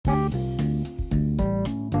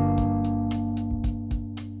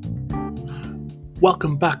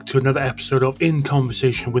Welcome back to another episode of In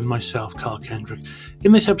Conversation with myself, Carl Kendrick.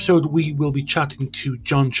 In this episode, we will be chatting to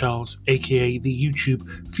John Charles, aka the YouTube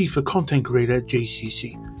FIFA content creator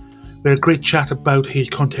JCC. We had a great chat about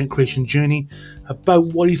his content creation journey, about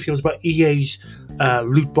what he feels about EA's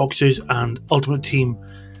loot boxes and Ultimate Team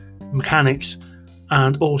mechanics,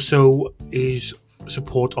 and also his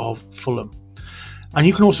support of Fulham. And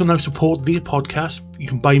you can also now support the podcast. You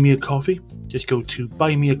can buy me a coffee. Just go to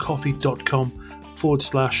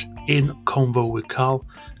buymeacoffee.com/In Convo with Carl,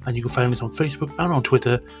 and you can find us on Facebook and on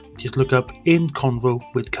Twitter. Just look up In Convo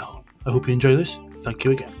with Carl. I hope you enjoy this. Thank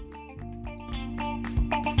you again.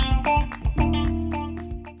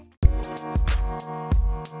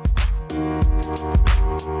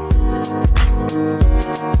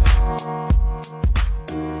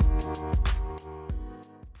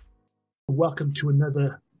 Welcome to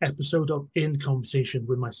another episode of In Conversation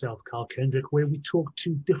with myself, Carl Kendrick, where we talk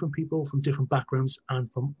to different people from different backgrounds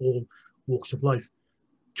and from all walks of life.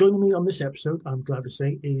 Joining me on this episode, I'm glad to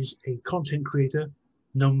say, is a content creator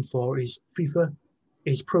known for his FIFA,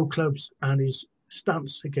 his pro clubs, and his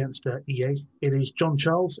stance against EA. It is John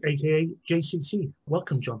Charles, aka JCC.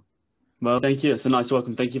 Welcome, John. Well, thank you. It's a nice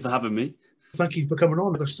welcome. Thank you for having me. Thank you for coming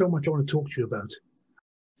on. There's so much I want to talk to you about.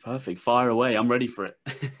 Perfect. Fire away. I'm ready for it.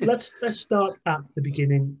 Let's start at the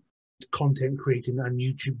beginning. Content creating and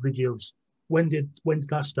YouTube videos. When did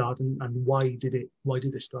that start, and why did it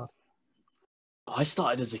start? I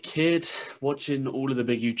started as a kid watching all of the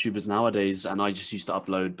big YouTubers nowadays, and I just used to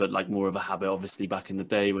upload, but like more of a habit, obviously, back in the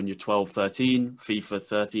day when you're 12, 13, FIFA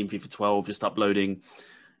 13, FIFA 12, just uploading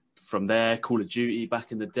from there, Call of Duty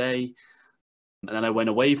back in the day. And then I went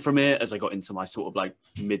away from it as I got into my sort of like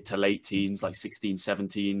mid to late teens, like 16,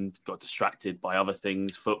 17, got distracted by other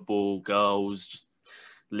things, football, girls, just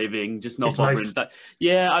living, just not bothering.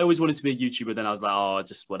 Yeah, I always wanted to be a YouTuber. Then I was like, oh,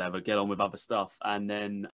 just whatever, get on with other stuff. And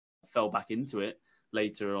then fell back into it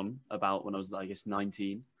later on, about when I was, I guess,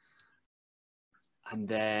 19. And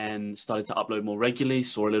then started to upload more regularly,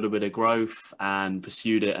 saw a little bit of growth and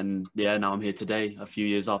pursued it. And yeah, now I'm here today, a few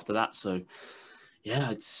years after that. So yeah,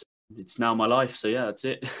 it's now my life. So yeah, that's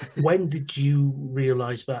it. When did you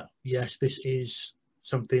realize that, yes, this is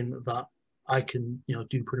something that I can,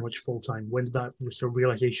 do pretty much full time? When did that sort of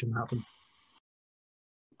realization happen?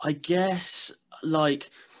 I guess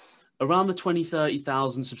like around the 20,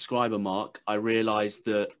 30,000 subscriber mark, I realized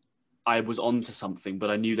that I was onto something, but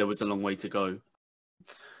I knew there was a long way to go.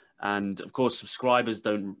 And of course, subscribers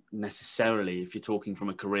don't necessarily, if you're talking from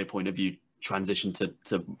a career point of view, transition to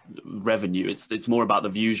revenue. It's more about the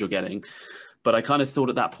views you're getting. But I kind of thought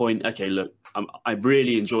at that point, okay, look, I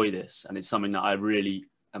really enjoy this, and it's something that I really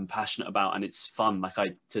am passionate about, and it's fun.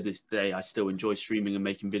 Like to this day, I still enjoy streaming and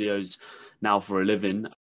making videos now for a living.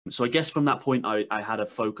 So I guess from that point, I had a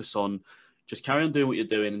focus on just carry on doing what you're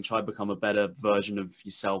doing and try to become a better version of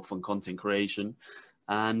yourself on content creation.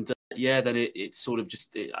 And yeah, then it sort of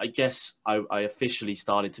just, I guess I officially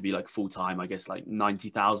started to be like full-time, I guess like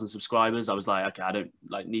 90,000 subscribers. I was like, okay, I don't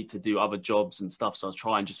like need to do other jobs and stuff. So I was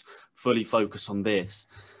trying just fully focus on this.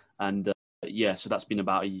 And yeah, so that's been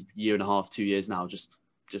about a year and a half, 2 years now, just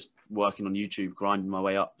working on YouTube, grinding my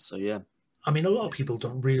way up. So yeah. I mean, a lot of people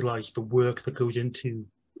don't realize the work that goes into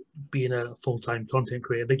being a full-time content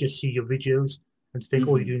creator. They just see your videos and think,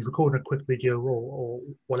 all you're doing is recording a quick video or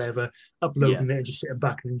whatever, uploading it and just sitting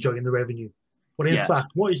back and enjoying the revenue. But in fact,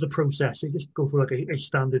 what is the process? They just go for like a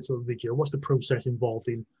standard sort of video. What's the process involved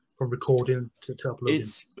in from recording to uploading?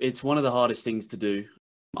 It's one of the hardest things to do,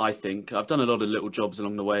 I think. I've done a lot of little jobs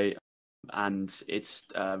along the way, and it's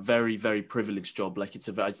a very, very privileged job. Like it's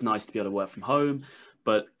nice to be able to work from home,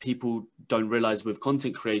 but people don't realize with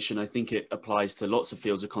content creation, I think it applies to lots of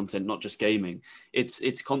fields of content, not just gaming.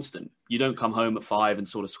 It's constant. You don't come home at 5 and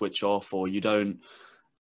sort of switch off, or you don't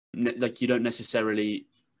necessarily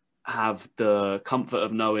have the comfort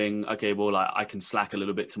of knowing, okay, well, I can slack a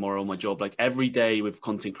little bit tomorrow on my job. Like every day with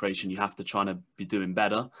content creation, you have to try to be doing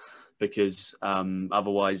better, because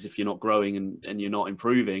otherwise, if you're not growing and you're not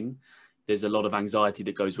improving, there's a lot of anxiety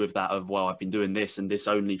that goes with that of, well, I've been doing this and this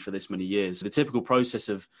only for this many years. The typical process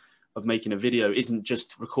of making a video isn't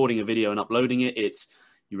just recording a video and uploading it. It's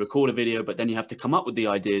you record a video, but then you have to come up with the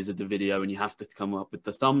ideas of the video, and you have to come up with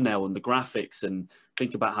the thumbnail and the graphics and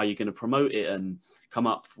think about how you're going to promote it and come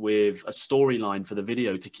up with a storyline for the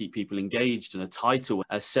video to keep people engaged, and a title.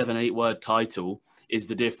 A 7-8 word title is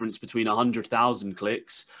the difference between 100,000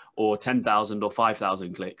 clicks or 10,000 or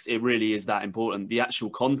 5,000 clicks. It really is that important. The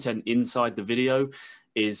actual content inside the video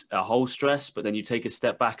is a whole stress, but then you take a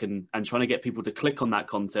step back and trying to get people to click on that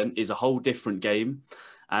content is a whole different game.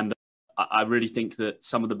 And I really think that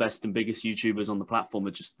some of the best and biggest YouTubers on the platform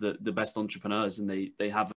are just the best entrepreneurs, and they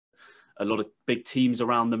have a lot of big teams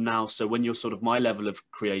around them now. So when you're sort of my level of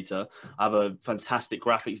creator, I have a fantastic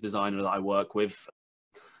graphics designer that I work with.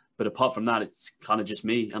 But apart from that, it's kind of just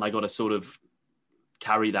me. And I got to sort of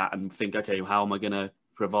carry that and think, okay, how am I going to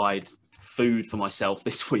provide food for myself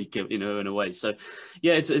this week, in a way. So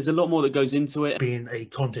yeah, it's a lot more that goes into it. Being a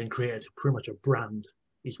content creator is pretty much a brand,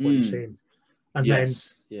 is what you're saying. And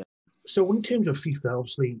yes, then, yeah. So in terms of FIFA,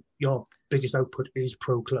 obviously your biggest output is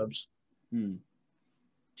pro clubs.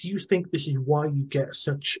 Do you think this is why you get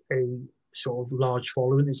such a sort of large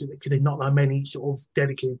following? Is it because there's not that many sort of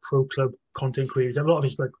dedicated pro club content creators? A lot of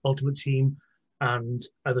it's like Ultimate Team and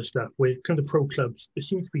other stuff. Where it comes to pro clubs, there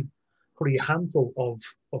seems to be probably a handful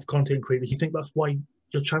of content creators. Do you think that's why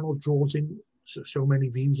your channel draws in so many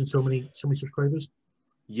views and so many subscribers?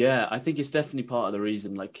 Yeah, I think it's definitely part of the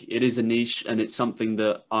reason. Like, it is a niche, and it's something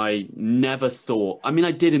that I never thought. I mean,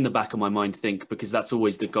 I did in the back of my mind think, because that's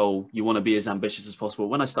always the goal. You want to be as ambitious as possible.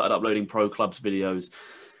 When I started uploading pro clubs videos,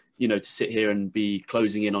 to sit here and be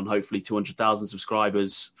closing in on hopefully 200,000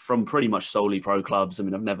 subscribers from pretty much solely pro clubs. I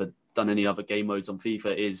mean, I've never done any other game modes on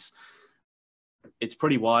FIFA. It's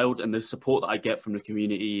pretty wild, and the support that I get from the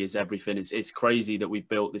community is everything. It's crazy that we've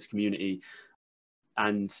built this community.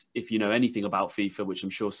 And if you know anything about FIFA, which I'm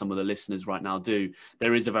sure some of the listeners right now do,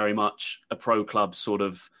 there is a very much a pro club sort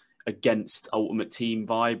of against Ultimate Team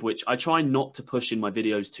vibe, which I try not to push in my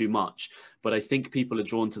videos too much. But I think people are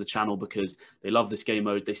drawn to the channel because they love this game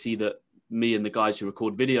mode. They see that me and the guys who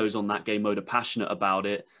record videos on that game mode are passionate about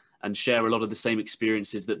it and share a lot of the same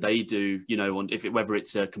experiences that they do, whether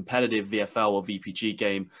it's a competitive VFL or VPG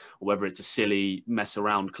game, or whether it's a silly mess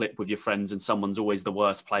around clip with your friends and someone's always the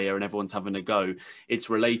worst player and everyone's having a go. It's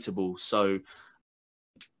relatable. So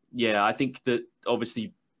yeah, I think that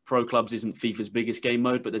obviously pro clubs isn't FIFA's biggest game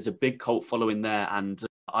mode, but there's a big cult following there. And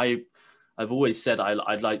I've always said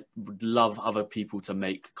would love other people to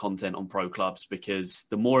make content on pro clubs, because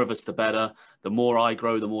the more of us, the better. The more I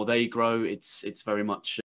grow, the more they grow. It's very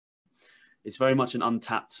much an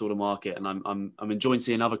untapped sort of market, and I'm enjoying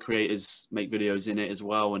seeing other creators make videos in it as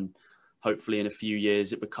well. And hopefully in a few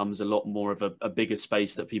years, it becomes a lot more of a bigger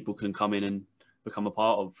space that people can come in and become a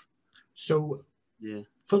part of. So yeah,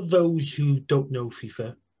 for those who don't know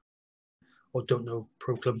FIFA or don't know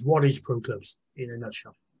pro clubs, what is pro clubs in a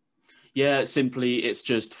nutshell? Yeah, simply, it's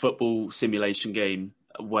just football simulation game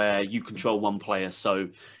where you control one player. So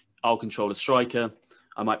I'll control a striker.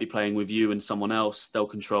 I might be playing with you and someone else. They'll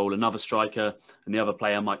control another striker, and the other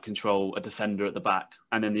player might control a defender at the back.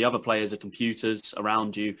 And then the other players are computers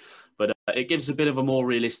around you. But it gives a bit of a more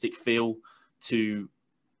realistic feel to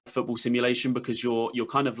football simulation, because you're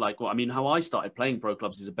kind of like, how I started playing pro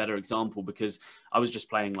clubs is a better example, because I was just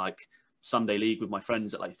playing like Sunday League with my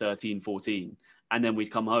friends at like 13, 14. And then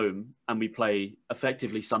we'd come home and we play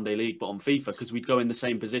effectively Sunday League, but on FIFA, because we'd go in the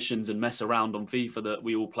same positions and mess around on FIFA that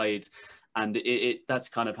we all played. And that's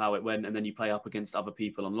kind of how it went. And then you play up against other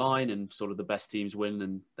people online, and sort of the best teams win.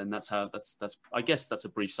 And then that's I guess that's a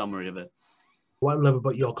brief summary of it. What I love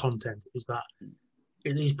about your content is that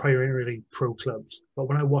it is primarily pro clubs. But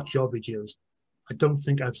when I watch your videos, I don't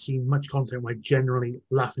think I've seen much content where I'm generally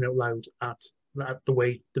laughing out loud at the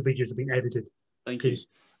way the videos have been edited. Thank you.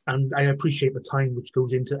 And I appreciate the time which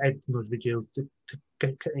goes into editing those videos to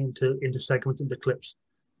get into segments, into clips.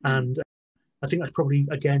 And I think that's probably,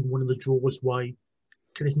 again, one of the draws why,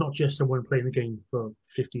 because it's not just someone playing the game for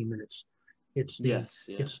 15 minutes. It's the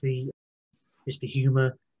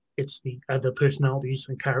humor, it's the other personalities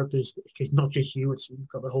and characters. It's not just you, you've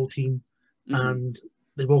got the whole team, and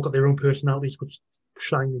they've all got their own personalities which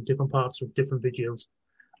shine in different parts of different videos.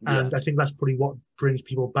 And I think that's probably what brings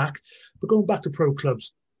people back. But going back to pro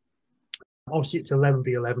clubs, obviously it's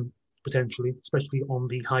 11v11 potentially, especially on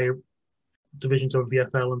the higher divisions of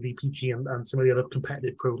VFL and VPG and some of the other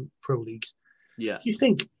competitive pro leagues. Yeah. Do you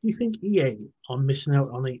think EA are missing out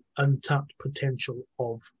on an untapped potential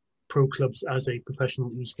of pro clubs as a professional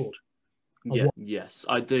esport? Yes,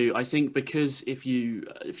 I do. I think because if you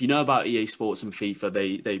know about EA Sports and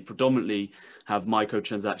FIFA, they predominantly have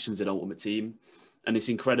microtransactions in Ultimate Team, and it's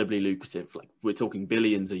incredibly lucrative. Like, we're talking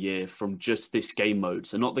billions a year from just this game mode.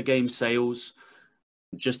 So not the game sales,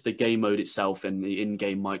 just the game mode itself and the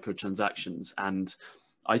in-game microtransactions. And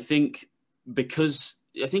I think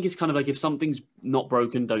it's kind of like, if something's not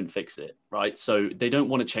broken, don't fix it, right? So they don't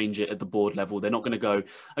want to change it at the board level. They're not going to go,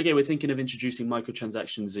 okay, we're thinking of introducing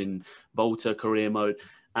microtransactions in Volta career mode.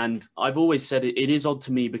 And I've always said it is odd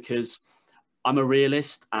to me, because I'm a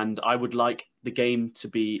realist and I would like the game to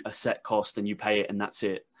be a set cost and you pay it and that's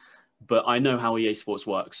it. But I know how EA Sports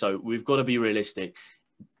works, so we've got to be realistic.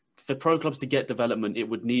 for pro clubs to get development, it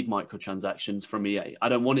would need microtransactions from EA. I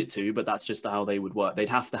don't want it to, but that's just how they would work. They'd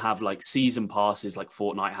have to have like season passes like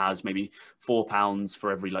Fortnite has, maybe £4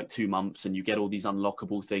 for every like 2 months, and you get all these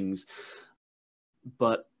unlockable things.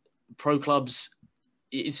 But pro clubs,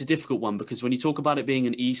 it's a difficult one, because when you talk about it being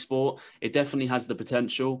an esport, it definitely has the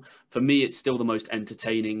potential. For me, it's still the most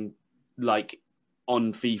entertaining, like,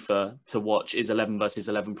 on FIFA to watch is 11 versus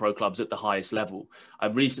 11 pro clubs at the highest level.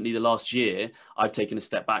 I've recently, the last year, I've taken a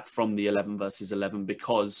step back from the 11 versus 11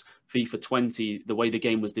 because FIFA 20, the way the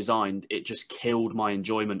game was designed, it just killed my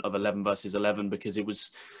enjoyment of 11 versus 11, because it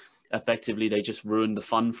was effectively, they just ruined the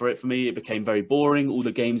fun for it for me. It became very boring. All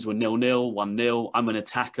the games were 0-0, 1-0. I'm an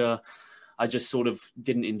attacker. I just sort of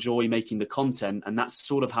didn't enjoy making the content. And that's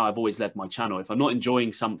sort of how I've always led my channel. If I'm not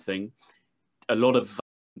enjoying something, a lot of,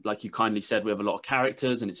 like you kindly said, we have a lot of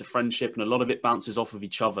characters and it's a friendship, and a lot of it bounces off of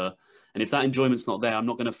each other. And if that enjoyment's not there, I'm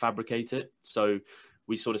not going to fabricate it. So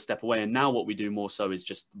we sort of step away. And now what we do more so is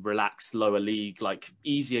just relaxed, lower league, like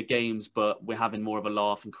easier games, but we're having more of a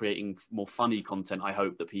laugh and creating more funny content, I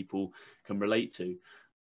hope, that people can relate to.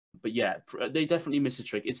 But yeah, they definitely miss a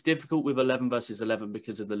trick. It's difficult with 11 versus 11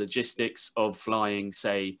 because of the logistics of flying,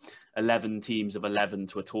 say, 11 teams of 11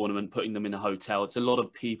 to a tournament, putting them in a hotel. It's a lot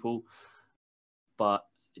of people, but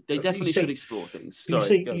they definitely should explore things.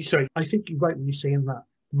 Sorry, I think you're right when you're saying that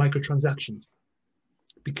microtransactions,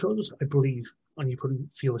 because I believe, and you probably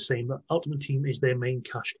feel the same, that Ultimate Team is their main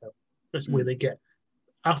cash cow. That's where they get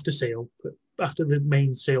after sale, but after the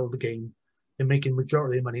main sale of the game, they're making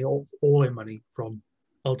majority of their money, all their money from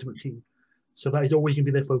Ultimate Team. So that is always going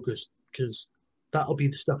to be their focus, because that'll be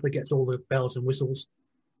the stuff that gets all the bells and whistles.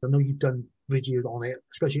 I know you've done videos on it,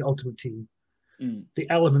 especially Ultimate Team. The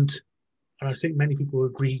element, and I think many people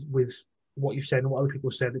agree with what you've said and what other people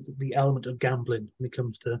have said, the element of gambling when it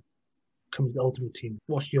comes to Ultimate Team.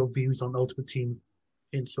 What's your views on Ultimate Team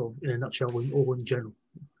in a nutshell, or in general?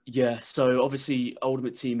 Yeah, so obviously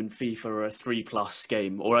Ultimate Team and FIFA are a 3+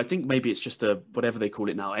 game, or I think maybe it's just a, whatever they call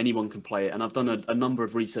it now, anyone can play it. And I've done a number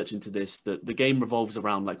of research into this, that the game revolves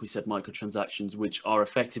around, like we said, microtransactions, which are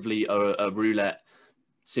effectively a roulette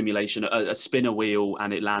simulation, a spinner wheel,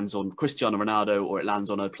 and it lands on Cristiano Ronaldo, or it lands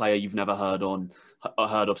on a player you've never heard of,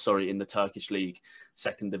 in the Turkish league,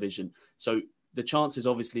 second division. So the chances,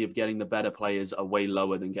 obviously, of getting the better players are way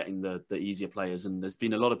lower than getting the easier players. And there's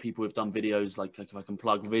been a lot of people who've done videos, like if I can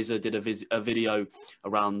plug, Visa did a video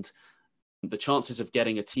around the chances of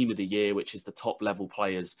getting a team of the year, which is the top level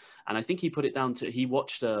players. And I think he put it down to, he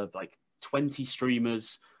watched like 20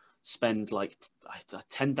 streamers spend like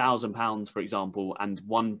 £10,000, for example, and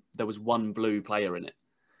there was one blue player in it.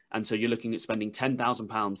 And so you're looking at spending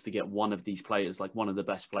 £10,000 to get one of these players, like one of the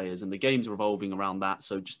best players, and the game's revolving around that.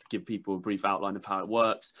 So just to give people a brief outline of how it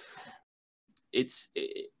works, it's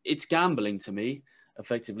gambling to me.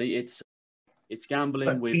 Effectively, it's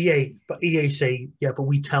gambling with EA say, yeah, but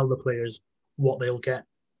we tell the players what they'll get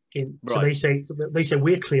in. So they say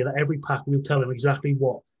we're clear that every pack, we'll tell them exactly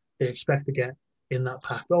what they expect to get in that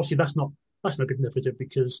pack. But obviously that's not big enough, is it?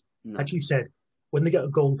 Because like you said, when they get a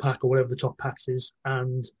gold pack or whatever the top packs is,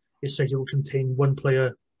 and it says it will contain one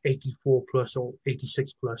player 84 plus or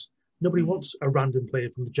 86 plus, nobody wants a random player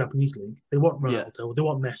from the Japanese league. They want Ronaldo, they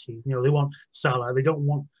want Messi, they want Salah, they don't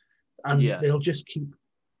want, and they'll just keep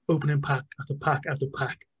opening pack after pack after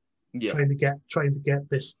pack, trying to get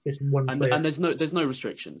this one player. And there's no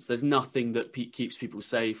restrictions. There's nothing that keeps people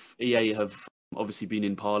safe. EA have obviously been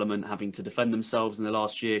in Parliament having to defend themselves in the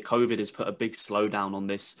last year. COVID has put a big slowdown on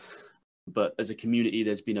this, but as a community,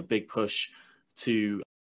 there's been a big push to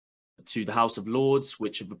the House of Lords,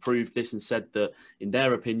 which have approved this and said that, in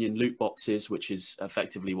their opinion, loot boxes, which is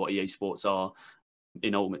effectively what EA Sports are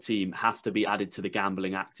in Ultimate Team, have to be added to the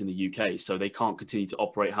Gambling Act in the UK. So they can't continue to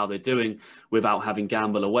operate how they're doing without having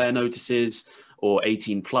gamble aware notices or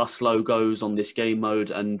 18 plus logos on this game mode.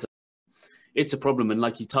 And it's a problem. And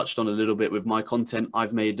like you touched on a little bit with my content,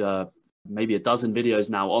 I've made maybe a dozen videos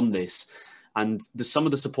now on this. And some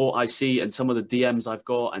of the support I see and some of the DMs I've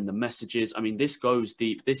got and the messages, I mean, this goes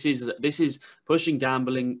deep. This is pushing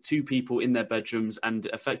gambling to people in their bedrooms, and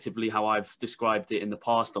effectively how I've described it in the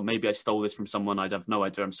past, or maybe I stole this from someone, I'd have no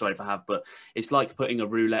idea, I'm sorry if I have, but it's like putting a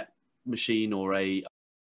roulette machine or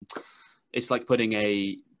it's like putting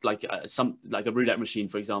a roulette machine,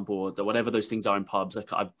 for example, or whatever those things are in pubs.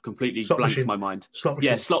 I've completely blanked my mind. Slot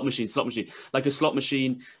machine. Like a slot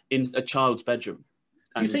machine in a child's bedroom.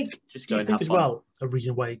 Do you think as well a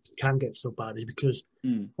reason why it can get so bad is because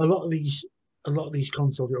a lot of these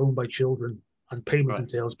consoles are owned by children, and payment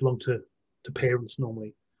details belong to parents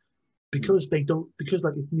normally. Because like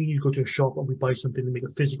if me and you go to a shop and we buy something and make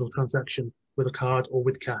a physical transaction with a card or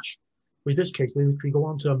with cash, With this case, they literally go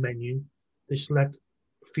onto a menu, they select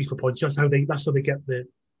FIFA points. That's how they get the.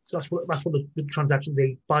 So that's what the transaction,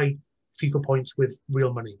 they buy FIFA points with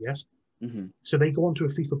real money. Yes. Mm-hmm. So they go onto a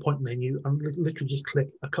FIFA point menu and literally just click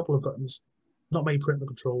a couple of buttons, not many parental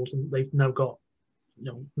controls, and they've now got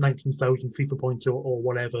 19,000 FIFA points or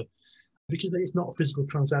whatever. Because it's not a physical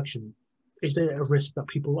transaction, is there a risk that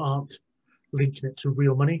people aren't linking it to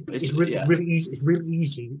real money? It's really easy. It's really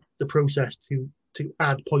easy, the process to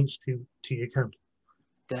add points to your account.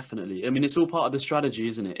 Definitely. I mean, it's all part of the strategy,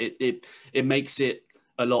 isn't it? It makes it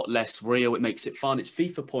a lot less real. It makes it fun. It's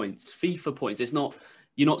FIFA points. FIFA points. It's not.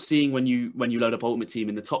 You're not seeing when you load up Ultimate Team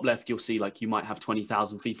in the top left, you'll see like you might have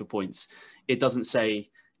 20,000 FIFA points. It doesn't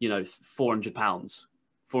say £400,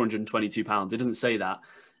 £422. It doesn't say that.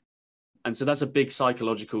 And so that's a big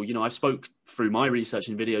psychological, I've spoke through my research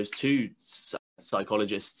and videos to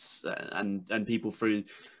psychologists and people through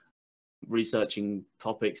researching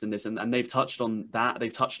topics and this, and they've touched on that.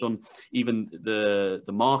 They've touched on even the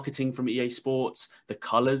marketing from EA Sports, the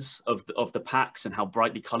colors of the packs and how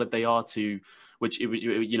brightly colored they are to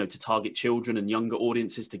target children and younger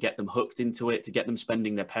audiences, to get them hooked into it, to get them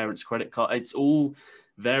spending their parents' credit card. It's all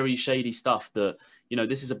very shady stuff that,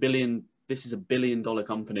 this is a $1 billion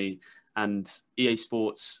company. And EA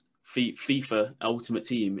Sports FIFA Ultimate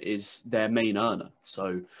Team is their main earner.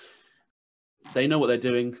 So they know what they're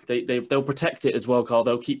doing. They'll protect it as well, Carl.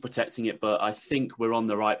 They'll keep protecting it. But I think we're on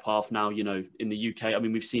the right path now. In the UK, I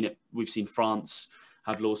mean, we've seen it. We've seen France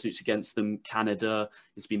have lawsuits against them. Canada,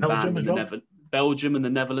 it's been banned. And Belgium and the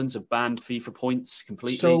Netherlands have banned FIFA points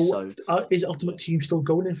completely. So is Ultimate Team still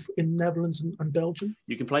going in Netherlands and Belgium?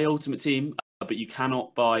 You can play Ultimate Team, but you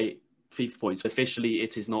cannot buy FIFA points. Officially,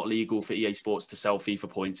 it is not legal for EA Sports to sell FIFA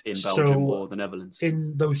points in Belgium or the Netherlands.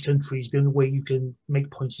 In those countries, the only way you can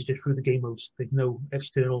make points is just through the game modes. There's no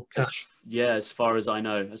external cash. As far as I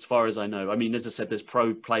know. I mean, as I said, there's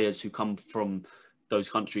pro players who come from those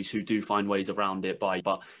countries who do find ways around it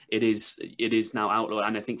but it is now outlawed.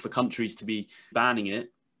 And I think for countries to be banning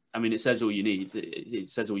it, I mean, it says all you need. It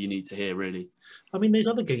says all you need to hear, really. I mean, there's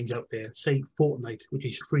other games out there, say Fortnite, which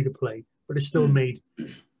is free to play, but it's still made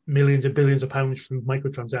millions and billions of pounds through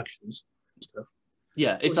microtransactions and stuff.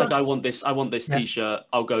 Yeah, it's like I want this T-shirt.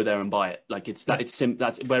 I'll go there and buy it. Like it's that. It's simple.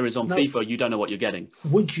 That's whereas on FIFA, you don't know what you're getting.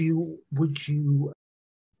 Would you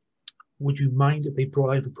mind if they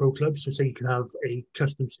brought in for pro clubs? So say you can have a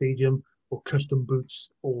custom stadium or custom boots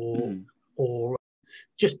or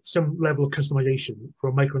just some level of customization for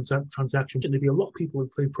a microtransaction. There'd be a lot of people who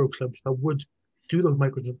play pro clubs that would do those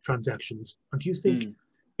microtransactions. And do you think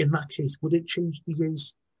in that case, would it change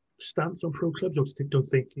EA's stance on pro clubs, or don't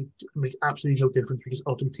think it makes absolutely no difference because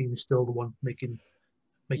Ultimate Team is still the one making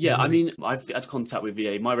yeah, money? I mean, I've had contact with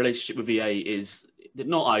VA. My relationship with VA is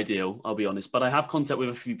not ideal, I'll be honest, but I have contact with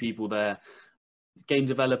a few people there, game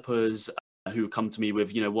developers who come to me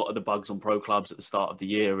with, what are the bugs on pro clubs at the start of the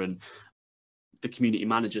year, and the community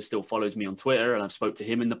manager still follows me on Twitter, and I've spoke to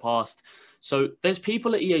him in the past. So there's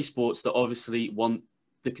people at EA Sports that obviously want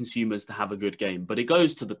the consumers to have a good game, but it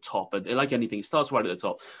goes to the top. Like anything, it starts right at the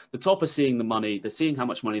top. The top are seeing the money. They're seeing how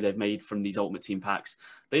much money they've made from these Ultimate Team packs.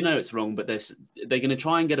 They know it's wrong, but they're going to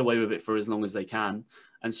try and get away with it for as long as they can.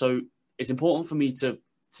 And so it's important for me to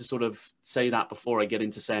sort of say that before I get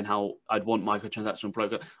into saying how I'd want microtransactions on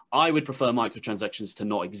Pro. I would prefer microtransactions to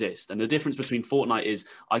not exist. And the difference between Fortnite is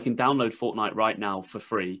I can download Fortnite right now for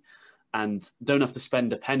free and don't have to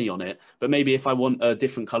spend a penny on it. But maybe if I want a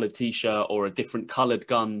different colored T-shirt or a different colored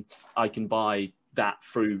gun, I can buy that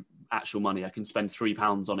through actual money. I can spend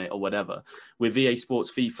 £3 on it or whatever. With EA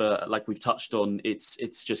Sports FIFA, like we've touched on, it's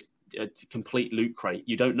just a complete loot crate.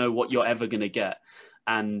 You don't know what you're ever going to get.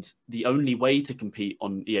 And the only way to compete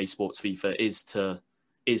on EA Sports FIFA is to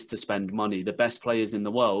spend money. The best players in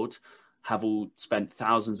the world have all spent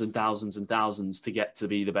thousands and thousands and thousands to get to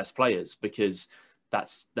be the best players, because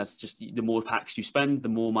that's just the more packs you spend, the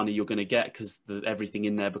more money you're going to get, because everything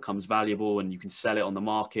in there becomes valuable and you can sell it on the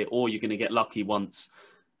market, or you're going to get lucky once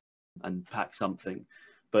and pack something.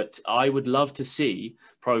 But I would love to see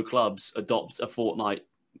pro clubs adopt a Fortnite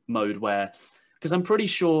mode where, because I'm pretty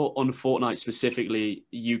sure on Fortnite specifically,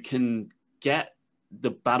 you can get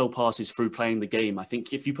the battle passes through playing the game. I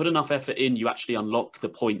think if you put enough effort in, you actually unlock the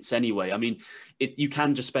points anyway. I mean, you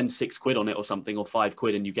can just spend £6 on it or something, or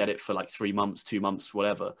 £5, and you get it for like 3 months, 2 months,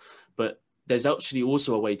 whatever. But there's actually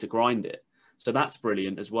also a way to grind it. So that's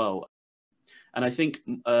brilliant as well. And I think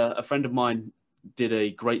a friend of mine did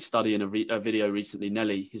a great study in a video recently,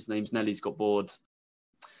 Nelly. His name's Nelly's Got Bored.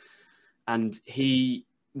 And he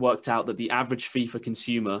worked out that the average FIFA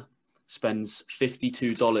consumer spends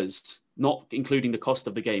 $52, not including the cost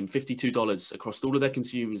of the game, $52 across all of their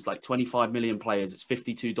consumers, like 25 million players. It's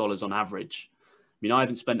 $52 on average. I mean, I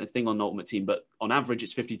haven't spent a thing on Ultimate Team, but on average,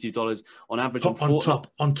 it's $52 on average. On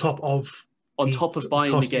top of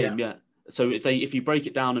buying cost, the game, yeah. So if you break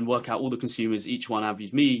it down and work out all the consumers, each one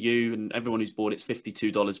average, me, you, and everyone who's bought, it's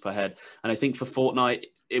 $52 per head. And I think for Fortnite,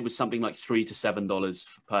 it was something like $3 to $7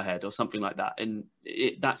 per head or something like that. And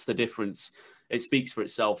that's the difference. It speaks for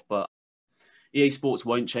itself, but EA Sports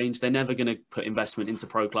won't change. They're never going to put investment into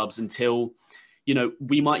pro clubs until, you know,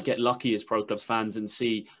 we might get lucky as pro clubs fans and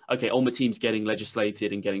see, okay, Ultimate Team's getting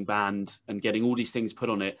legislated and getting banned and getting all these things put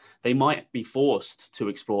on it. They might be forced to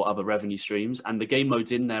explore other revenue streams. And the game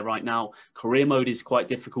mode's in there right now. Career mode is quite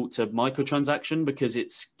difficult to microtransaction because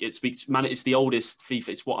it's the oldest FIFA.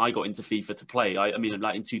 It's what I got into FIFA to play. I mean,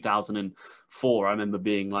 like in 2004, I remember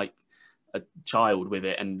being like a child with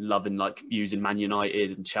it and loving like using Man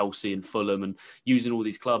United and Chelsea and Fulham and using all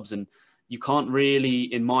these clubs. And you can't really,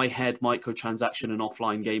 in my head, microtransaction and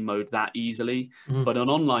offline game mode that easily. Mm-hmm. But an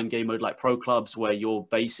online game mode like pro clubs, where you're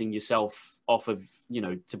basing yourself off of, you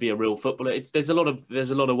know, to be a real footballer, there's a lot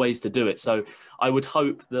of ways to do it. So I would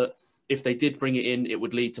hope that if they did bring it in, it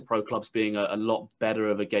would lead to pro clubs being a lot better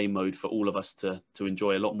of a game mode for all of us to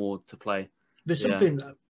enjoy, a lot more to play. There's something.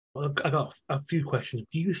 I got a few questions.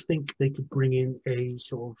 Do you think they could bring in a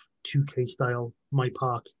sort of 2K style My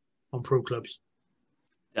Park on pro clubs?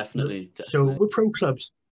 Definitely. So with pro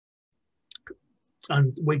clubs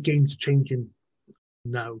and where games are changing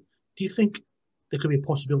now, do you think there could be a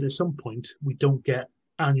possibility at some point we don't get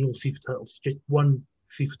annual FIFA titles, just one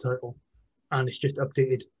FIFA title, and it's just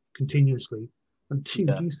updated continuously? And two,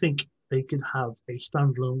 do you think they could have a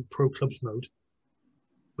standalone pro clubs mode,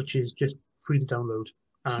 which is just free to download?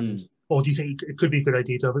 And or do you think it could be a good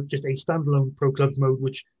idea to have just a standalone pro clubs mode,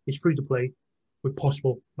 which is free to play, with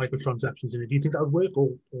possible microtransactions in it? Do you think that would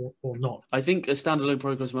work or not? I think a standalone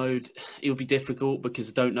pro clubs mode, it would be difficult because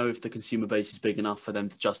I don't know if the consumer base is big enough for them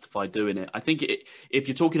to justify doing it. I think if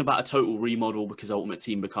you're talking about a total remodel because Ultimate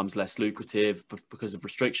Team becomes less lucrative because of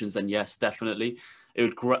restrictions, then yes, definitely.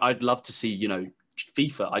 I'd love to see, you know,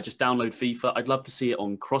 FIFA. I just download FIFA. I'd love to see it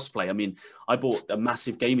on crossplay. I mean, I bought a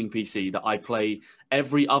massive gaming PC that I play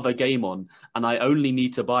every other game on, and I only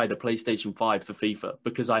need to buy the PlayStation 5 for FIFA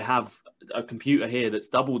because I have a computer here that's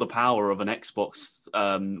double the power of an Xbox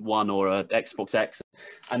One or a Xbox X,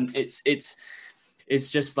 and it's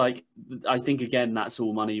just like, I think again that's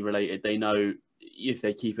all money related. They know if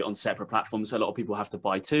they keep it on separate platforms, a lot of people have to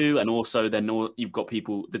buy too, and also then you've got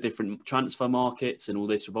the different transfer markets and all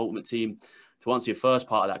this with Ultimate Team. To answer your first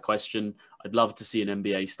part of that question, I'd love to see an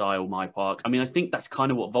NBA style My Park. I mean, I think that's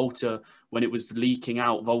kind of what Volta, when it was leaking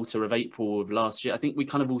out, Volta of April of last year, I think we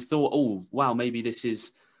kind of all thought, oh, wow, maybe this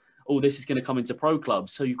is going to come into pro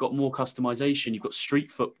clubs. So you've got more customization, you've got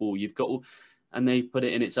street football, and they put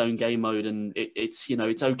it in its own game mode, and it's, you know,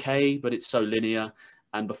 it's okay, but it's so linear.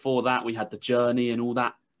 And before that, we had the journey, and all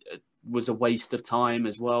that was a waste of time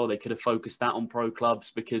as well. They could have focused that on pro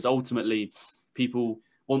clubs because ultimately people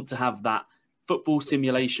want to have that football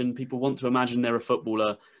simulation. People want to imagine they're a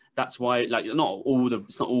footballer. That's why, like, it's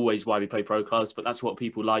not always why we play pro clubs, but that's what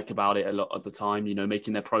people like about it a lot of the time, you know,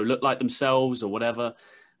 making their pro look like themselves or whatever.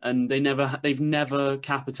 And they've never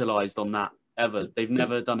capitalized on that ever. They've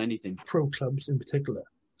never done anything. Pro clubs in particular.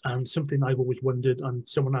 And something I've always wondered, and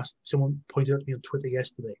someone pointed out to me on Twitter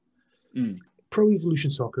yesterday, Pro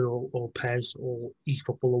Evolution Soccer or PES or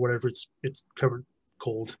eFootball or whatever it's current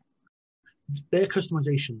called, their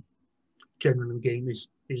customization generally in the game is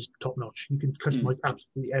top notch. You can customize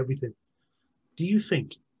absolutely everything. Do you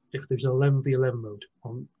think if there's an 11v11 mode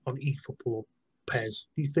on eFootball or PES,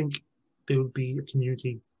 do you think there would be a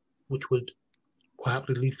community which would quite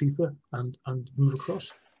happily leave FIFA and move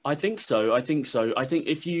across? I think so. I think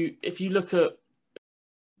if you look at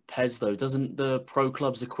PES though, doesn't the pro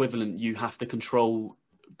clubs equivalent, you have to control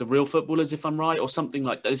the real footballers, if I'm right, or something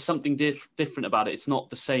like that? There's something different about it. It's not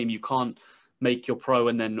the same. You can't make your pro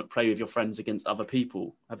and then play with your friends against other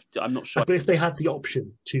people. I'm not sure. But if they had the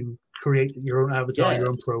option to create your own avatar, your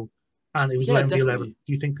own pro, and it was 11v11, do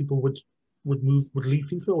you think people would leave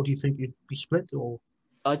FIFA, or do you think you'd be split? Or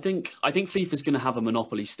I think FIFA's going to have a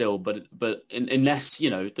monopoly still, but unless,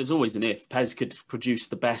 you know, there's always an if. PES could produce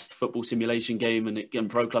the best football simulation game, and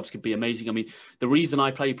pro clubs could be amazing. I mean, the reason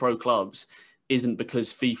I play pro clubs isn't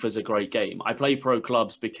because FIFA's a great game. I play pro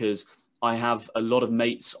clubs because I have a lot of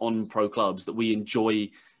mates on pro clubs that we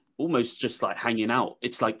enjoy almost just like hanging out.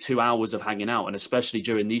 It's like 2 hours of hanging out. And especially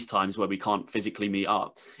during these times where we can't physically meet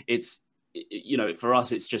up, it's, you know, for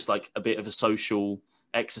us, it's just like a bit of a social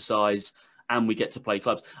exercise, and we get to play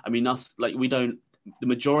clubs. I mean, us, like, we don't the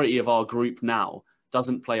majority of our group now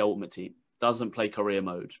doesn't play Ultimate Team, doesn't play career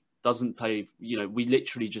mode, doesn't play, we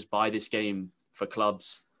literally just buy this game for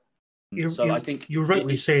clubs. I think you're right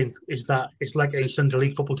what you're saying is that it's like a Sunday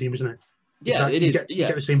League football team, isn't it? Yeah, it is. You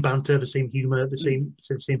get the same banter, the same humour, the same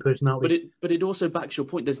personalities. But it also backs your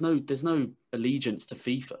point. There's no allegiance to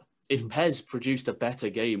FIFA. If PES produced a better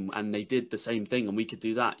game and they did the same thing and we could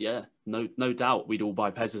do that, yeah, no doubt we'd all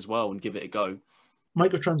buy PES as well and give it a go.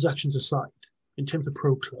 Microtransactions aside, in terms of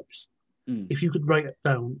pro clubs, if you could write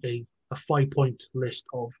down a 5-point list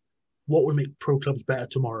of what would make pro clubs better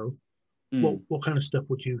tomorrow, what kind of stuff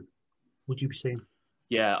would you be saying?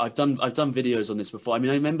 Yeah, I've done videos on this before. I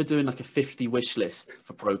mean, I remember doing like a 50 wish list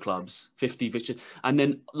for pro clubs, 50 and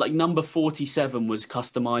then like number 47 was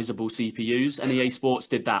customizable CPUs, and EA Sports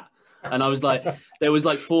did that. And I was like, there was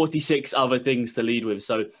like 46 other things to lead with.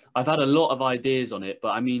 So I've had a lot of ideas on it, but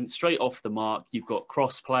I mean, straight off the mark, you've got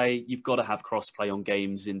crossplay. You've got to have crossplay on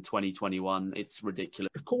games in 2021. It's ridiculous.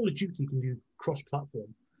 If Call of Duty can do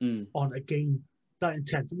cross-platform on a game that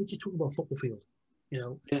intense, and we're just talking about a football field,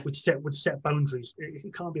 with set boundaries,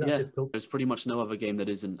 it can't be that difficult. There's pretty much no other game that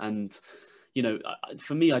isn't. And,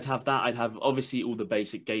 for me, I'd have that. I'd have obviously all the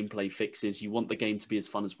basic gameplay fixes. You want the game to be as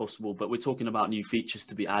fun as possible, but we're talking about new features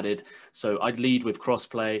to be added. So I'd lead with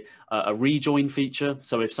crossplay, a rejoin feature.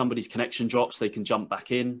 So if somebody's connection drops, they can jump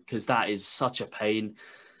back in, because that is such a pain.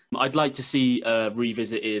 I'd like to see a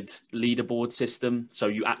revisited leaderboard system. So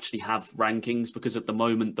you actually have rankings, because at the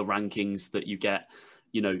moment, the rankings that you get,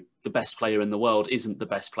 the best player in the world isn't the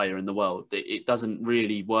best player in the world. It doesn't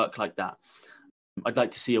really work like that. I'd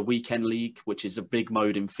like to see a weekend league, which is a big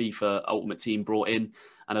mode in FIFA Ultimate Team brought in.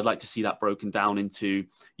 And I'd like to see that broken down into,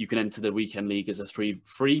 you can enter the weekend league as a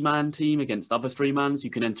three-man team against other 3-mans.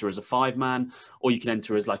 You can enter as a 5-man, or you can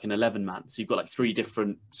enter as like an 11-man. So you've got like 3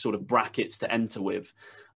 different sort of brackets to enter with.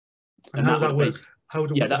 And how that works?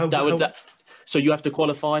 So you have to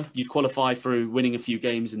qualify. You'd qualify through winning a few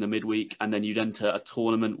games in the midweek, and then you'd enter a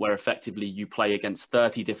tournament where effectively you play against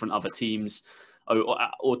 30 different other teams,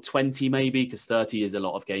 or 20 maybe, because 30 is a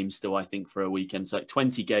lot of games still, I think, for a weekend. So like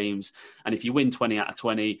 20 games, and if you win 20 out of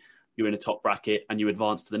 20, you're in a top bracket, and you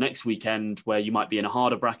advance to the next weekend where you might be in a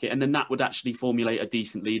harder bracket, and then that would actually formulate a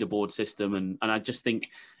decent leaderboard system. And I just think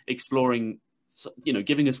exploring,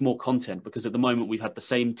 giving us more content, because at the moment we've had the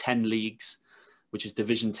same 10 leagues, which is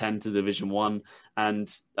Division 10 to Division 1.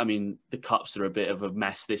 And, I mean, the cups are a bit of a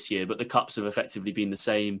mess this year, but the cups have effectively been the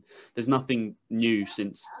same. There's nothing new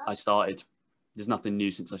since I started.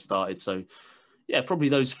 So, yeah, probably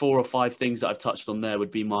those 4 or 5 things that I've touched on there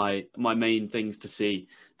would be my main things to see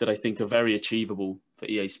that I think are very achievable for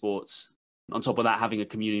EA Sports. On top of that, having a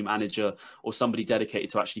community manager or somebody dedicated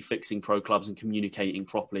to actually fixing pro clubs and communicating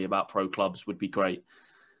properly about pro clubs would be great.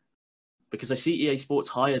 Because I see EA Sports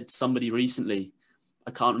hired somebody recently. I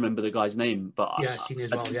can't remember the guy's name, but yeah, I've seen it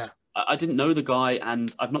as well. Yeah, I didn't know the guy,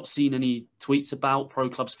 and I've not seen any tweets about pro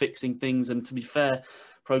clubs fixing things. And to be fair,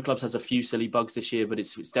 pro clubs has a few silly bugs this year, but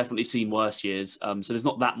it's definitely seen worse years. So there's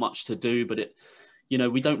not that much to do, but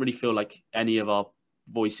we don't really feel like any of our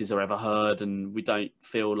voices are ever heard, and we don't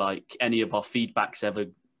feel like any of our feedback's ever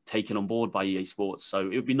taken on board by EA Sports. So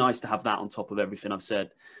it would be nice to have that on top of everything I've said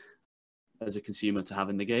as a consumer to have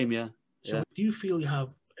in the game. Yeah. So do you feel you have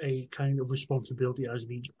a kind of responsibility as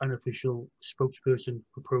the unofficial spokesperson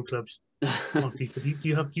for pro clubs on FIFA? Do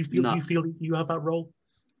you feel you have that role?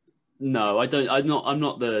 No, I don't. I'm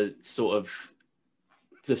not the sort of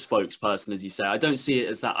the spokesperson, as you say. I don't see it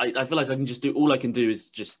as that. I feel like all I can do is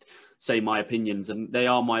just say my opinions, and they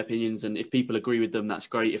are my opinions. And if people agree with them, that's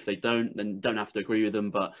great. If they don't, then don't have to agree with them.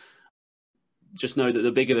 But just know that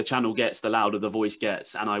the bigger the channel gets, the louder the voice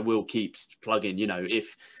gets, and I will keep plugging.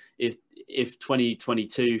 If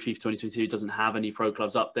 2022, FIFA 2022 doesn't have any pro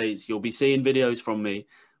clubs updates, you'll be seeing videos from me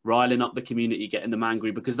riling up the community, getting them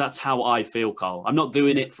angry, because that's how I feel, Carl. I'm not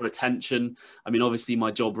doing it for attention. I mean, obviously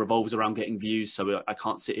my job revolves around getting views, so I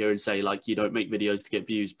can't sit here and say like, you don't make videos to get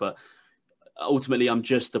views, but ultimately I'm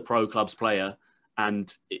just a pro clubs player.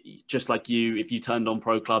 And just like you, if you turned on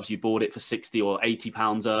pro clubs, you bought it for 60 or 80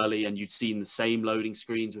 pounds early, and you'd seen the same loading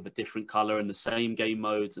screens with a different color and the same game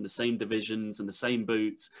modes and the same divisions and the same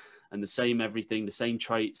boots and the same everything, the same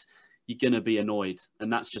traits, you're going to be annoyed.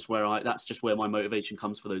 And that's just where my motivation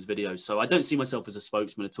comes for those videos. So I don't see myself as a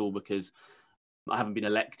spokesman at all, because I haven't been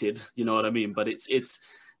elected, you know what I mean? But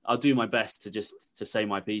I'll do my best to say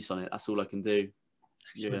my piece on it. That's all I can do.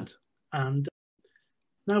 Excellent. Yeah. And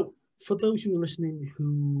now, for those who are listening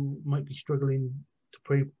who might be struggling to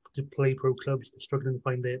play pro clubs, they're struggling to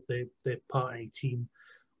find their part in a team,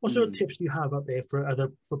 what sort of tips do you have out there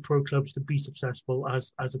for pro clubs to be successful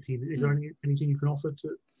as a team? Is there anything you can offer to?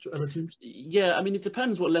 to other teams? Yeah, I mean, it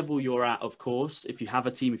depends what level you're at, of course. If you have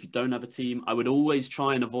a team, if you don't have a team, I would always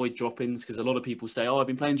try and avoid drop-ins, because a lot of people say, oh, I've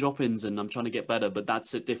been playing drop-ins and I'm trying to get better, but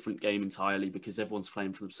that's a different game entirely, because everyone's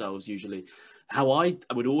playing for themselves usually. How I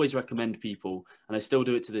would always recommend people, and I still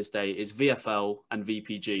do it to this day, is VFL and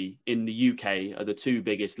VPG in the UK are the two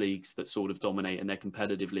biggest leagues that sort of dominate, and they're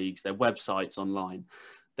competitive leagues. They're websites online.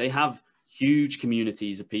 They have huge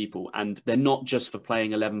communities of people, and they're not just for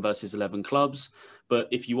playing 11 versus 11 clubs. But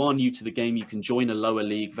if you are new to the game, you can join a lower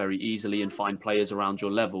league very easily and find players around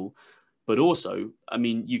your level. But also, I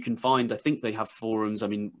mean, you can find, I think they have forums. I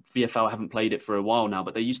mean, VFL, I haven't played it for a while now,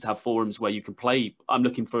 but they used to have forums where you can play. I'm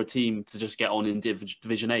looking for a team to just get on in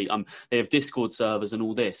Division 8. They have Discord servers and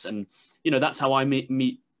all this. And, you know, that's how I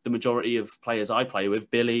meet the majority of players I play with.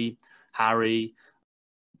 Billy, Harry,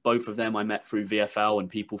 both of them I met through VFL and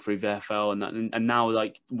people through VFL. And now,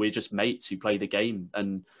 like, we're just mates who play the game.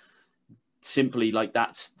 And simply, like,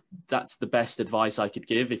 that's the best advice I could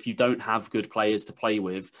give. If you don't have good players to play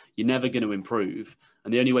with, you're never going to improve.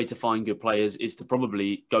 And the only way to find good players is to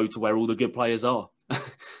probably go to where all the good players are.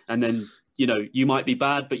 And then, you know, you might be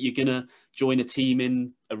bad, but you're going to join a team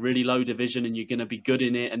in a really low division and you're going to be good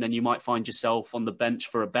in it. And then you might find yourself on the bench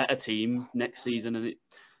for a better team next season. And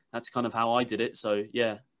that's kind of how I did it. So,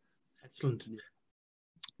 yeah. Excellent.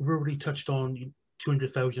 We've already touched on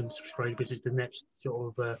 200,000 subscribers is the next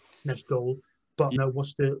sort of next goal. But now,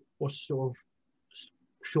 what's sort of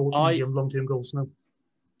short, medium, long-term goals now?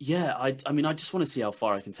 Yeah, I mean, I just want to see how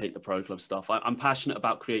far I can take the Pro Club stuff. I'm passionate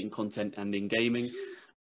about creating content and in gaming.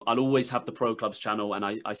 I'll always have the Pro Clubs channel, and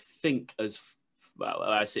I think as well,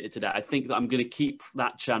 I sit here today, I think that I'm going to keep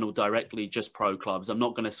that channel directly just Pro Clubs. I'm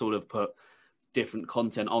not going to sort of put different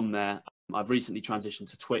content on there. I've recently transitioned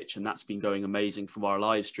to Twitch, and that's been going amazing from our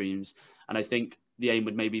live streams. And I think the aim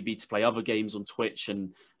would maybe be to play other games on Twitch.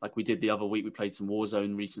 And like we did the other week, we played some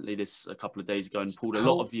Warzone recently, a couple of days ago, and pulled a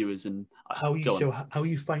lot of viewers. And how are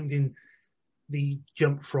you finding the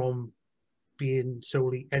jump from being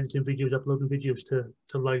solely editing videos, uploading videos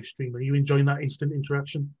to live stream? Are you enjoying that instant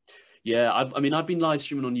interaction? Yeah, I've been live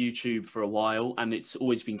streaming on YouTube for a while, and it's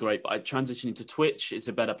always been great. But I transitioned into Twitch. It's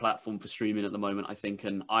a better platform for streaming at the moment, I think,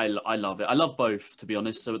 and I love it. I love both, to be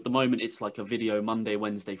honest. So at the moment, it's like a video Monday,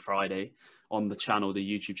 Wednesday, Friday on the channel,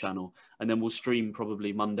 the YouTube channel, and then we'll stream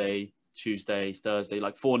probably Monday, Tuesday, Thursday,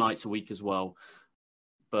 like 4 nights a week as well.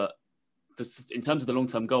 But in terms of the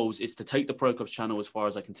long-term goals, is to take the Pro Clubs channel as far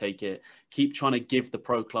as I can take it, keep trying to give the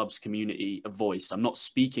Pro Clubs community a voice. I'm not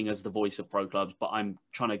speaking as the voice of Pro Clubs, but I'm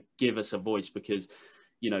trying to give us a voice because,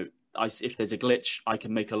 you know, if there's a glitch, I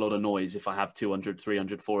can make a lot of noise. If I have 200,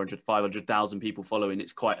 300, 400, 500,000 people following,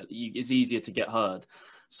 it's easier to get heard.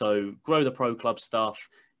 So grow the Pro Club stuff,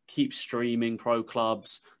 keep streaming Pro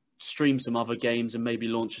Clubs, stream some other games, and maybe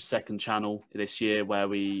launch a second channel this year where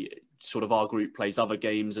our group plays other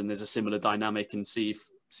games and there's a similar dynamic, and see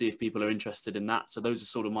if people are interested in that. So those are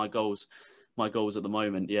sort of my goals at the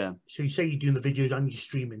moment. Yeah. So you say you're doing the videos and you're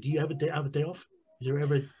streaming. Do you have a day off? Is there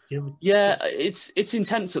ever? Yeah, it's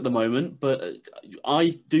intense at the moment, but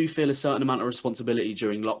I do feel a certain amount of responsibility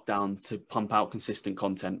during lockdown to pump out consistent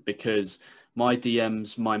content, because my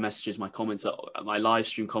DMs, my messages, my comments, my live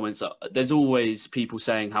stream comments, there's always people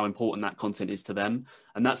saying how important that content is to them.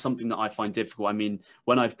 And that's something that I find difficult. I mean,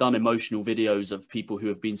 when I've done emotional videos of people who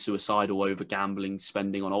have been suicidal over gambling,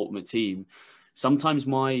 spending on Ultimate Team, sometimes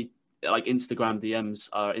my Instagram DMs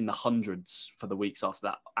are in the hundreds for the weeks after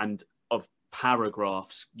that, and of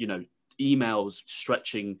paragraphs, you know, emails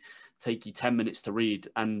stretching, take you 10 minutes to read.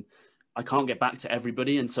 And I can't get back to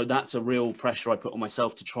everybody. And so that's a real pressure I put on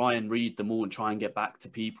myself to try and read them all and try and get back to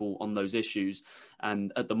people on those issues.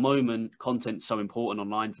 And at the moment, content's so important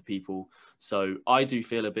online for people. So I do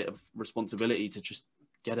feel a bit of responsibility to just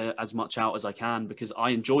get as much out as I can, because I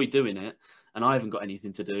enjoy doing it and I haven't got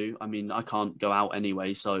anything to do. I mean, I can't go out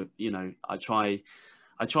anyway. So, you know, I try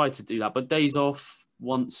to do that, but days off,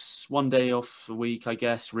 one day off a week, I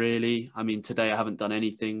guess, really. I mean, today I haven't done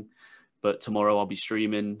anything. But tomorrow I'll be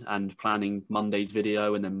streaming and planning Monday's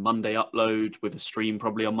video, and then Monday upload with a stream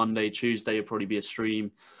probably on Monday. Tuesday will probably be a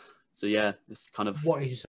stream. So yeah, it's kind of...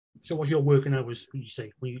 What's your working hours, would you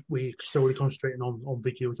say? We're solely concentrating on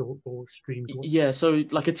videos or streams? Yeah, so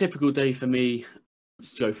like a typical day for me,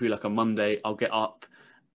 to go through like a Monday, I'll get up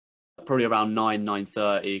probably around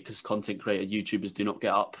 9:30, because content creator YouTubers do not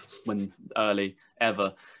get up when early,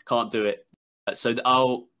 ever. Can't do it. So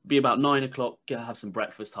I'll be about 9 o'clock, have some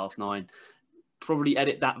breakfast, 9:30, probably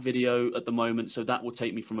edit that video at the moment. So that will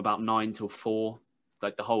take me from about 9 till 4,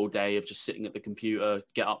 like the whole day of just sitting at the computer,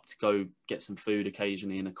 get up to go get some food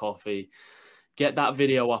occasionally and a coffee, get that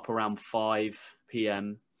video up around 5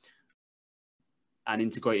 p.m. And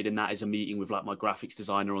integrated in that is a meeting with like my graphics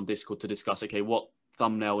designer on Discord to discuss, okay, what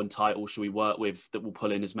thumbnail and title should we work with that will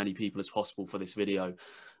pull in as many people as possible for this video.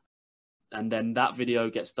 And then that video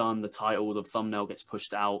gets done, the title, the thumbnail gets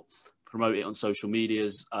pushed out, promote it on social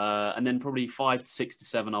medias. And then probably 5 to 6 to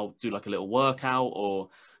 7, I'll do like a little workout or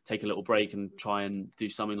take a little break and try and do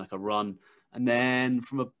something like a run. And then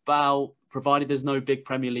from about, provided there's no big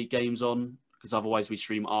Premier League games on, because otherwise we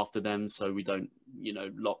stream after them. So we don't,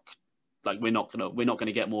 lock, like we're not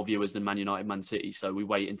gonna get more viewers than Man United, Man City. So we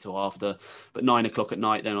wait until after, but 9 o'clock at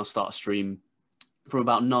night, then I'll start a stream from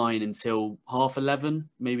about 9 until 11:30,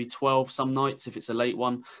 maybe 12 some nights if it's a late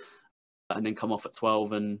one, and then come off at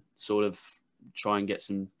 12 and sort of try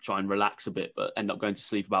and relax a bit, but end up going to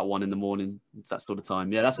sleep about 1 a.m, that sort of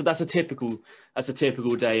time. Yeah, that's a typical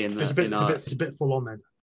day. It's a bit full on then.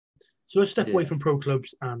 So let's step away from pro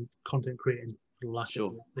clubs and content creating for the last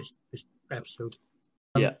this episode.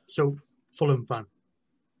 So Fulham fan.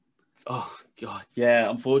 Oh God, yeah.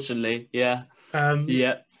 Unfortunately, yeah.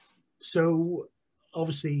 So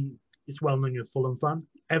obviously, it's well known you're a Fulham fan.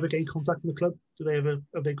 Ever get in contact with the club?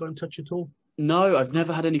 Have they got in touch at all? No, I've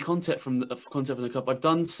never had any contact from the club.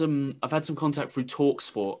 I've had some contact through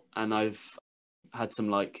TalkSport, and I've had some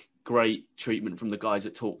like great treatment from the guys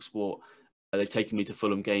at TalkSport. They've taken me to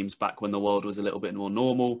Fulham games back when the world was a little bit more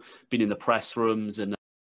normal. Been in the press rooms, and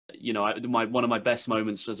one of my best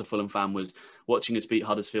moments as a Fulham fan was watching us beat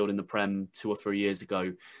Huddersfield in the Prem 2 or 3 years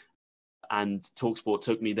ago. And TalkSport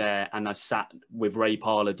took me there, and I sat with Ray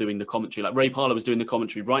Parlour doing the commentary. Like Ray Parlour was doing the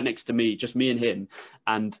commentary right next to me, just me and him.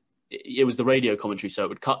 And it was the radio commentary, so it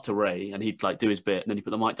would cut to Ray, and he'd like do his bit, and then he'd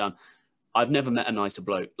put the mic down. I've never met a nicer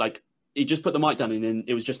bloke. Like he just put the mic down, and then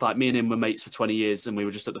it was just like me and him were mates for 20 years, and we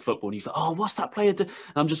were just at the football. And he's like, "Oh, what's that player do?" And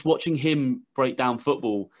I'm just watching him break down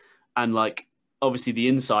football, and like obviously the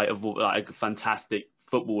insight of like a fantastic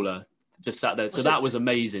footballer. Just sat there. So that was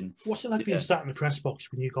amazing. What's it like being sat in the press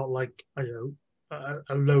box when you got like, I don't know,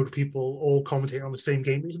 a load of people all commentating on the same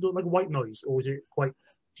game? Is it like white noise, or is it quite,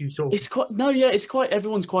 It's quite,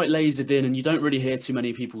 everyone's quite lasered in, and you don't really hear too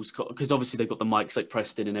many people's, because obviously they've got the mics like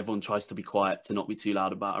pressed in and everyone tries to be quiet to not be too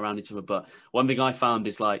loud around each other. But one thing I found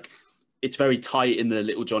is like, it's very tight in the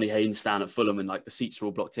little Johnny Haynes stand at Fulham, and like the seats are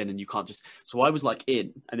all blocked in, and you can't just. So I was like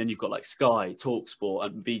in, and then you've got like Sky, TalkSport,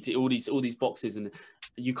 and BT, all these boxes, and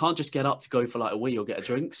you can't just get up to go for like a wee or get a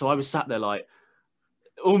drink. So I was sat there like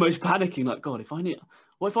almost panicking, like God,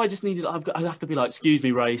 what if I just needed? I have to be like, excuse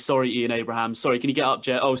me, Ray, sorry, Ian Abraham, sorry, can you get up,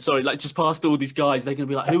 Jet? Oh, sorry, like just past all these guys, they're gonna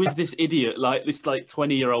be like, who is this idiot? Like this like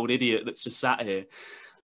 20-year-old idiot that's just sat here.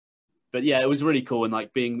 But yeah, it was really cool, and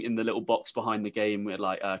like being in the little box behind the game with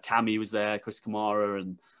like Cammy was there, Chris Kamara,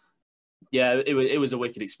 and yeah, it was a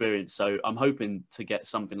wicked experience. So I'm hoping to get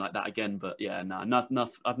something like that again. But yeah,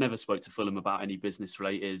 I've never spoke to Fulham about any business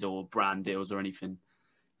related or brand deals or anything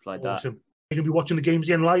like that. Awesome. Are you gonna be watching the games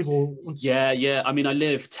again live or? Yeah. I mean, I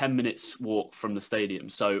live 10 minutes walk from the stadium,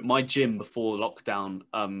 so my gym before lockdown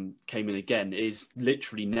came in again is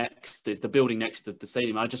literally next. It's the building next to the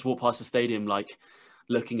stadium. I just walk past the stadium like,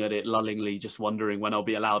 looking at it lullingly, just wondering when I'll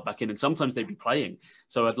be allowed back in. And sometimes they'd be playing.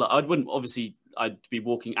 So I'd be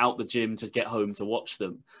walking out the gym to get home to watch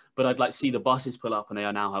them. But I'd like see the buses pull up, and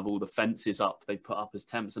they now have all the fences up they put up as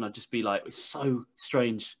temps. And I'd just be like, it's so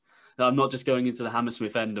strange that I'm not just going into the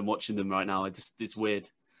Hammersmith end and watching them right now. It's weird.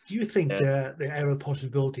 Do you think the era of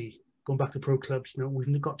possibility, going back to pro clubs,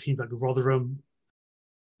 we've got teams like Rotherham,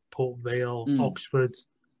 Port Vale, Oxford. Do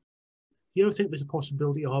you ever think there's a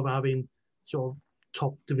possibility of having sort of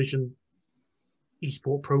top division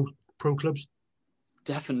esport pro clubs?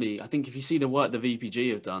 Definitely. I think if you see the work the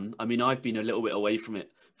VPG have done, I mean, I've been a little bit away from it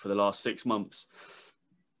for the last 6 months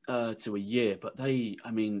to a year, but they've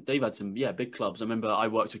had some big clubs. I remember I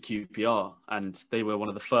worked with QPR, and they were one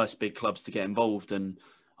of the first big clubs to get involved, and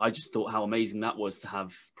I just thought how amazing that was to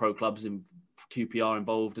have pro clubs in QPR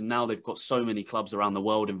involved, and now they've got so many clubs around the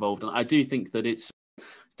world involved, and I do think that it's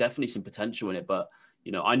definitely some potential in it. But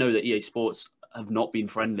I know that EA Sports have not been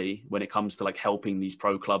friendly when it comes to like helping these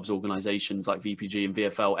pro clubs, organizations like VPG and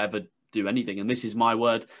VFL ever do anything. And this is my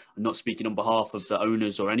word. I'm not speaking on behalf of the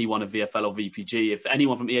owners or anyone of VFL or VPG. If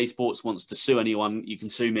anyone from EA Sports wants to sue anyone, you can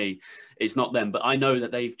sue me. It's not them. But I know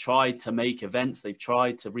that they've tried to make events. They've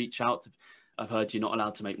tried to reach out to. I've heard you're not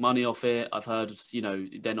allowed to make money off it. I've heard,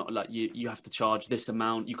 they're not like you have to charge this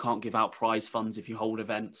amount. You can't give out prize funds if you hold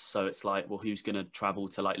events. So it's like, well, who's going to travel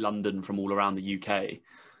to like London from all around the UK?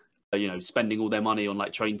 Spending all their money on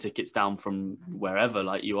like train tickets down from wherever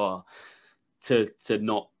like you are to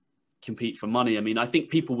not compete for money. I mean, I think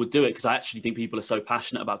people would do it because I actually think people are so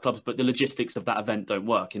passionate about clubs, but the logistics of that event don't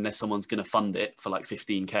work unless someone's going to fund it for like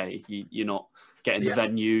 15k. You're not getting the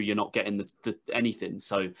venue, you're not getting the anything.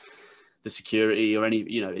 So the security or any,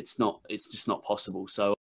 it's just not possible.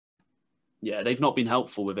 So yeah, they've not been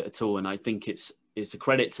helpful with it at all. And I think it's a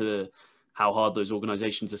credit to how hard those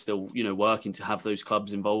organizations are still, working to have those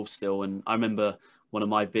clubs involved still. And I remember one of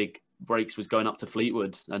my big breaks was going up to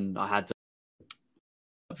Fleetwood, and I had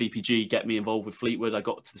VPG get me involved with Fleetwood. I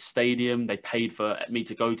got to the stadium. They paid for me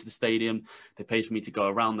to go to the stadium. They paid for me to go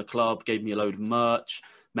around the club, gave me a load of merch,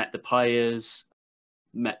 met the players,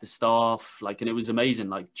 met the staff, and it was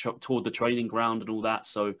amazing, toured the training ground and all that.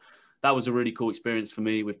 So that was a really cool experience for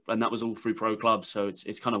me and that was all through pro clubs. So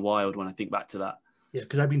it's kind of wild when I think back to that. Yeah,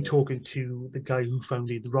 because I've been talking to the guy who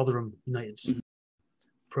founded Rotherham United's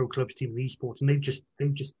pro clubs team in esports, and they've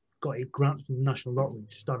just got a grant from the National Lottery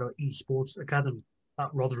to start an esports academy at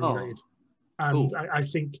Rotherham United. And cool. I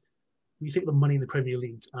think we think the money in the Premier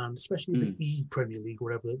League, and especially the E-Premier League,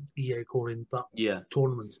 whatever EA call in that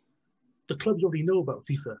tournament, the clubs already know about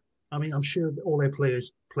FIFA. I mean, I'm sure that all their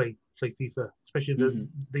players play FIFA, especially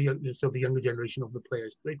the younger generation of the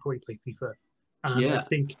players. They probably play FIFA. And I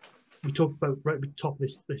think we talked about right at the top of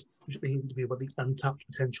this interview about the untapped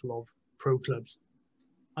potential of pro clubs.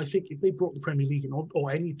 I think if they brought the Premier League in,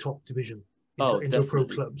 or any top division into pro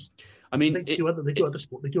clubs, I mean, they do other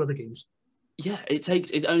sport, they do other games. Yeah,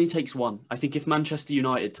 it only takes one. I think if Manchester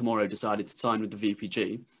United tomorrow decided to sign with the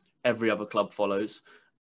VPG, every other club follows.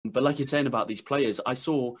 But like you're saying about these players, I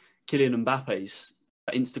saw Kylian Mbappe's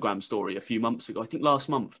Instagram story a few months ago. I think last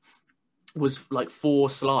month was like 4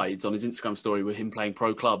 slides on his Instagram story with him playing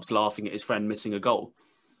pro clubs, laughing at his friend missing a goal.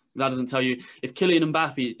 That doesn't tell you if Kylian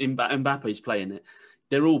Mbappe is playing it.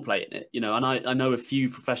 They're all playing it, and I know a few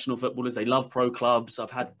professional footballers. They love pro clubs.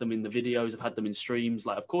 I've had them in the videos. I've had them in streams.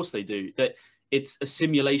 Of course they do. It's a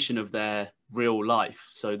simulation of their real life.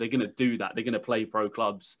 So they're going to do that. They're going to play pro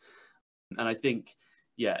clubs. And I think,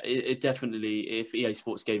 it definitely, if EA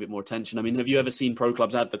Sports gave it more attention. I mean, have you ever seen pro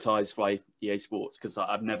clubs advertised by EA Sports? Because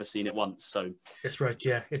I've never seen it once. So that's right.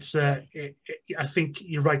 Yeah, it's. I think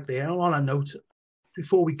you're right there. On a note,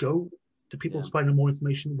 before we go, do people find out more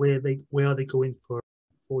information? Where are they going for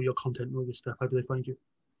your content and all your stuff? How do they find you?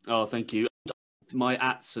 Oh, thank you. My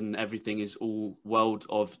ats and everything is all World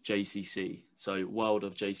of JCC. So World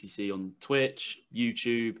of JCC on Twitch,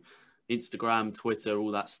 YouTube, Instagram, Twitter,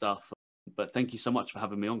 all that stuff. But thank you so much for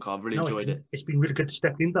having me on, Carl. I've really enjoyed it. It's been really good to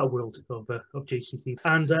step into that world of JCC.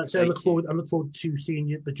 And so I look forward to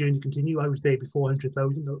seeing the journey continue. I was there before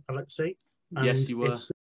 100,000, I like to say. And yes, you were.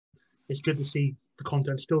 It's good to see the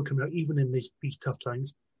content still coming out, even in these tough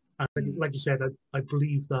times. And like you said, I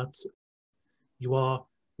believe that you are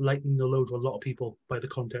lightening the load for a lot of people by the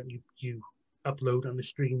content you upload and the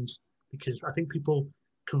streams, because I think people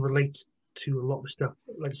can relate to a lot of the stuff.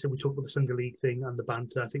 Like I said, we talked about the Sunday League thing and the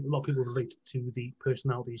banter. I think a lot of people relate to the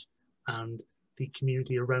personalities and the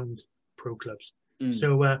community around pro clubs.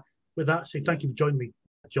 So with that, say thank you for joining me,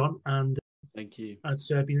 John. And thank you. It's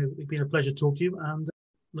been a pleasure to talk to you, and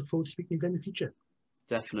look forward to speaking again in the future.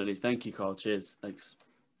 Definitely. Thank you, Carl. Cheers. Thanks.